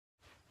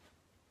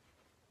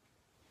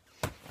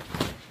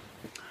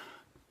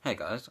Hey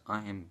guys, I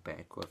am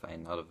back with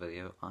another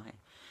video.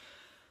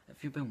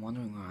 If you've been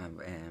wondering where I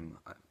am,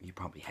 you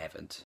probably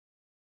haven't.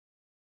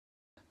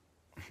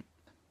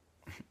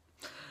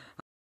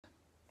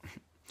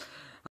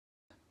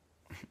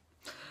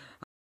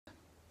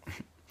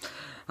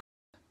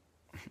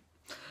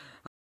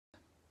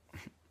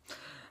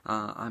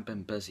 I've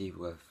been busy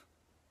with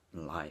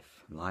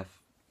life.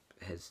 Life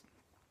has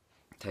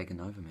taken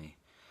over me.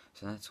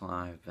 So that's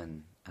why I've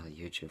been out of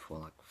YouTube for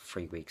like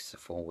 3 weeks to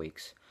 4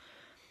 weeks.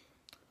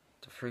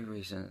 The 3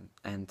 reasons,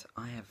 and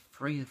I have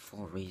 3 or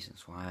 4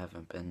 reasons why I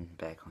haven't been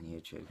back on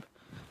YouTube.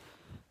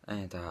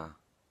 And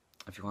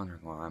if you're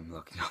wondering why I'm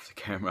looking off the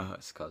camera,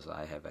 it's because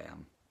I have a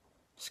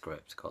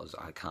script, because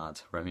I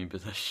can't remember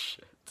this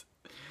shit.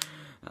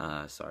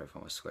 Sorry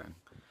for my swearing.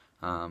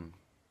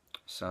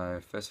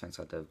 So first things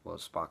I did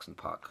was Sparks and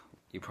Park.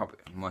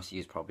 Most of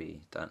you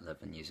probably don't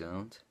live in New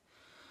Zealand,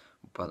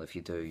 but if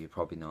you do, you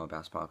probably know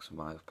about Sparks and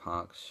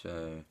Park.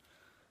 So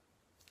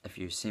if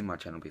you've seen my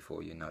channel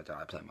before, you know that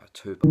I play my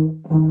tuba.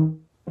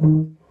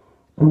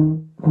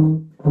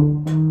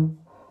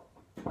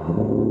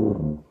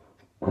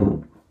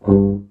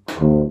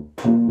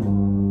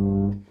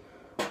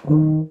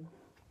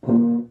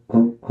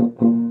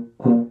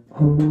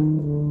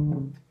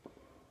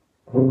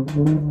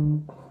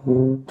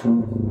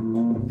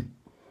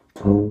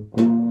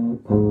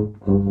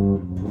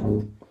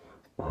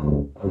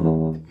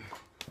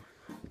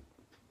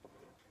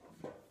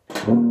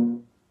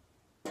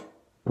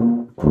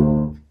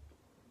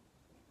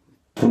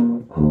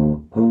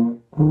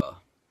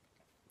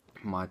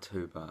 My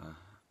tuba,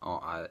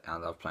 I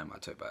love playing my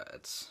tuba.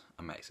 It's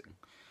amazing.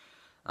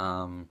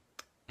 And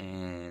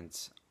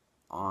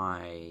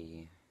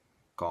I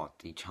got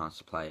the chance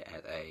to play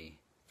at a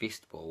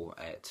festival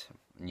in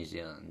New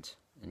Zealand.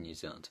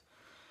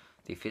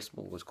 The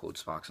festival was called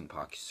Sparks and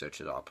Park. You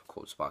search it up,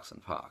 called Sparks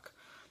and Park,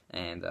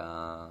 and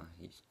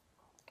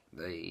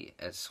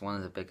it's one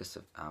of the biggest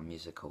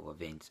musical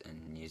events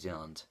in New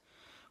Zealand,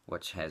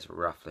 which has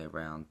roughly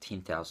around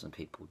 10,000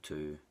 people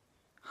to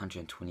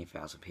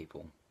 120,000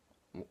 people.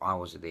 I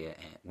was there,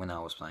 and when I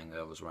was playing,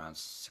 there was around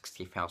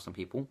 60,000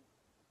 people,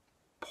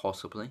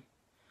 possibly.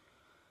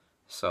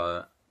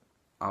 So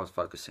I was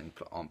focusing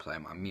on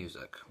playing my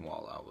music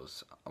while I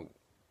was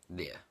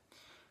there,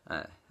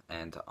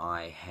 and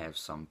I have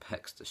some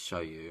pics to show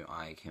you.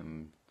 I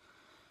can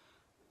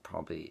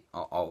probably,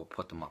 I'll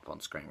put them up on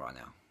screen right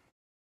now.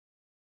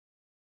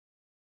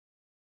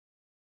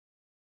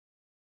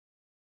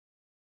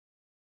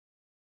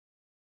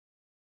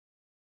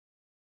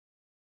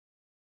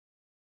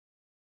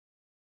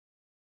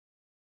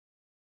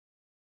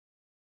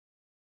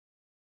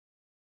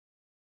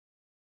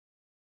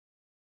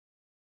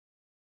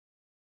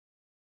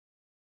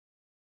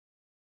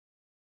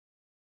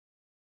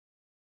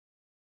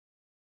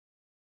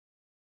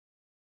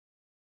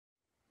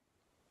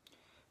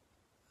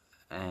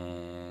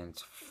 And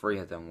 3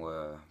 of them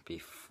were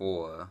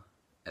before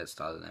it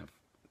started, and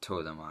 2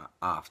 of them are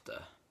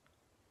after.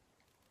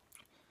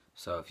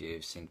 So if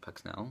you've seen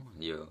pics now,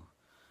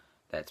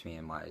 that's me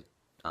and my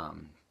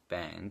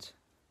band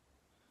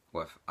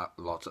with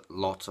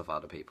lots of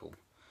other people.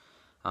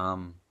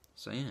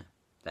 So yeah,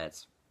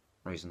 that's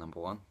reason number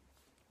 1.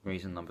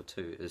 Reason number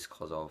 2 is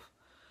because of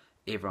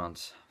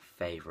everyone's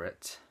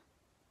favourite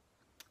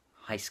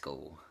high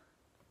school.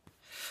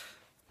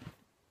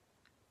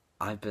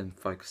 I've been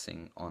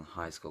focusing on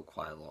high school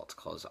quite a lot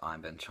because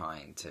I've been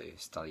trying to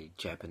study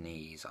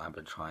Japanese, I've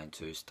been trying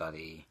to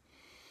study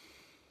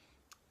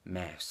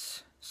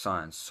maths,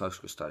 science,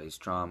 social studies,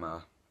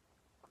 drama,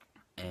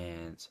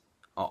 and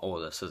all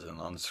this is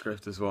on the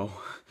script as well.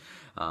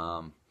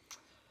 And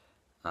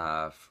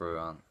I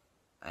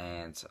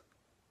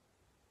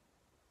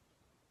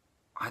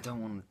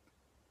don't want.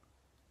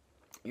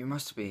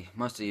 Most of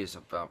you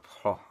about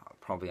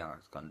probably are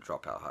going to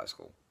drop out of high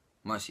school.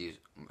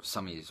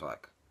 Some of you is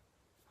like,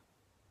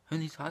 who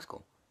needs high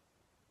school?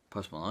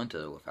 Post Malone did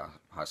it without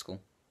high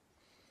school.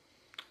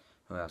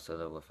 Who else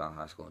did it without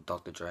high school?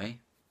 Dr. Dre.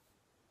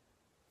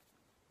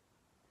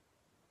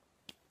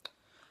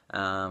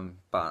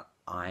 But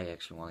I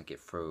actually want to get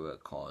through it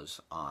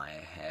because I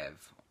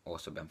have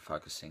also been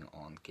focusing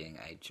on getting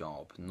a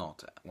job,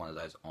 not one of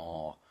those,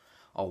 I'll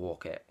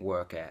work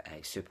at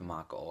a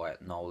supermarket or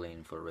at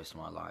Nolan for the rest of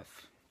my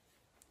life.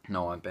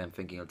 No, I've been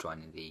thinking of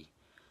joining the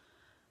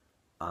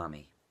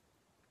army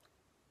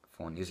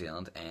for New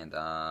Zealand, and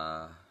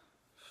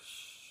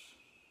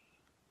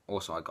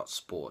also I got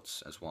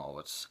sports as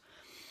well.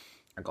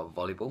 I got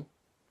volleyball.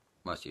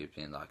 Most of you have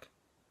been like,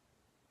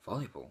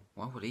 volleyball?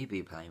 Why would he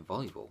be playing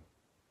volleyball?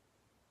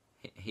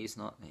 He's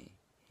not me.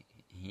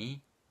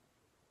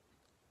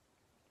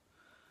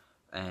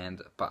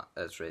 But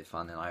it's really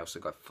fun. And I also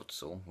got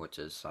futsal, which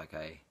is like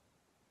a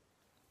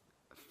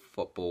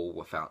football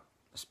without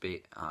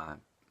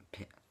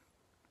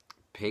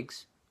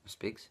pigs,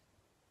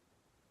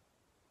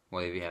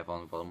 whatever you have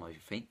on the bottom of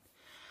your feet.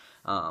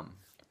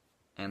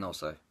 And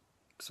also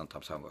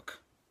sometimes homework.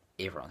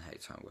 Everyone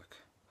hates homework.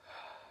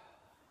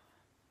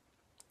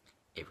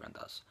 Everyone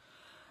does.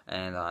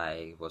 and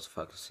I was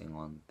focusing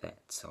on that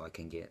so I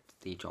can get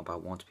the job I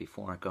want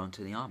before I go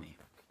into the army.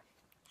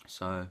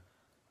 So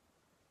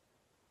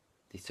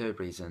the third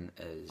reason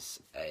is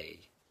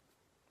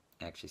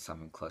actually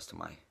something close to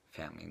my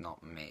family,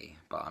 not me,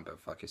 but I've been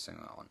focusing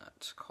on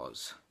it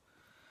because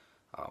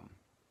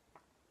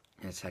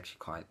it's actually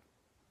quite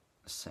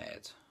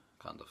sad,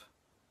 kind of.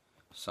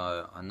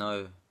 So I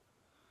know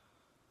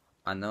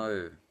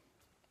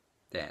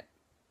that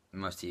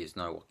most of you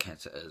know what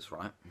cancer is,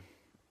 right?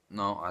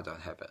 No, I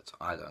don't have it.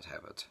 I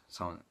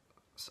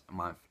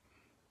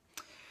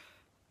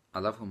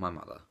live with my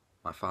mother.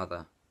 My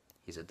father,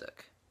 he's a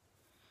dick.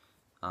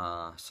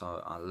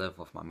 So I live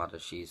with my mother.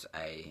 She's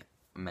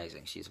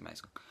amazing.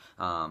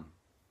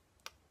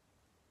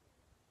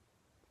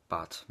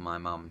 But my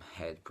mum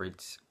had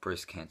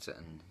breast cancer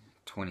in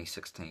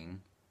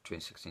 2016 to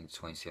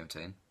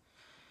 2017,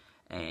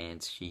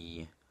 and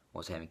she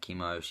was having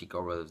chemo. She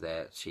got rid of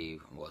that. She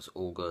was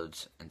all good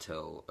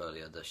until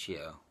earlier this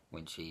year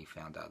when she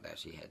found out that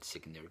she had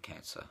secondary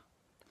cancer.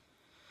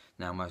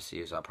 Now most of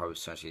you are probably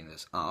searching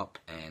this up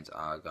and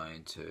are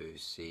going to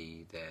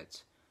see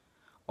that,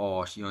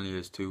 oh, she only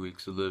has 2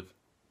 weeks to live.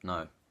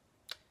 No.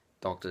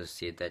 Doctors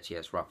said that she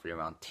has roughly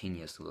around 10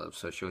 years to live,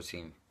 so she'll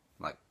see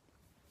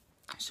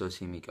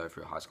me go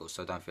through high school.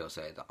 So don't feel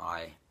sad.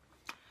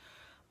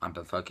 I've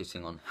been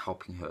focusing on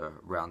helping her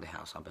around the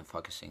house. I've been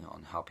focusing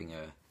on helping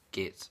her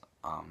get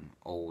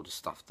all the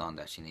stuff done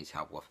that she needs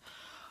help with.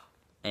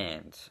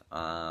 And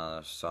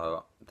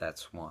so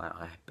that's why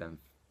I've been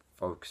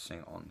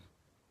focusing on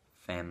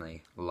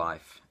family,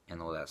 life,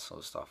 and all that sort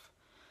of stuff.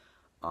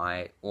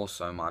 I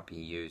also might be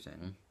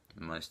using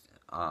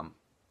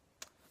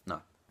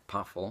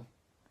part 4.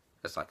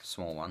 It's like a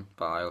small one,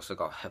 but I also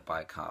got hit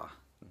by a car.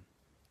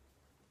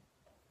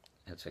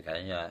 It's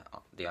okay, yeah.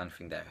 The only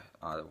thing that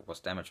was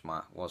damaged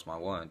was my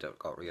wound. It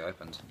got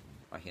reopened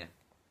right here.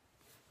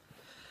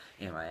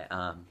 Anyway,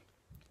 I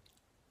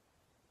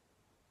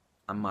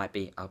might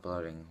be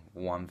uploading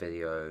one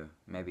video,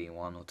 maybe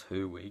 1 or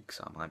 2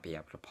 weeks. I might be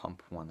able to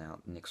pump one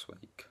out next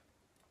week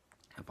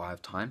if I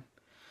have time.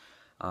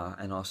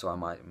 And also I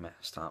might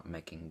start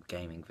making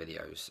gaming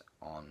videos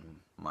on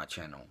my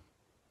channel.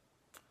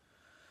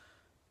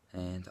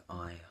 And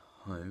I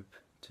hope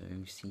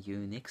to see you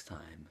next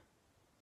time.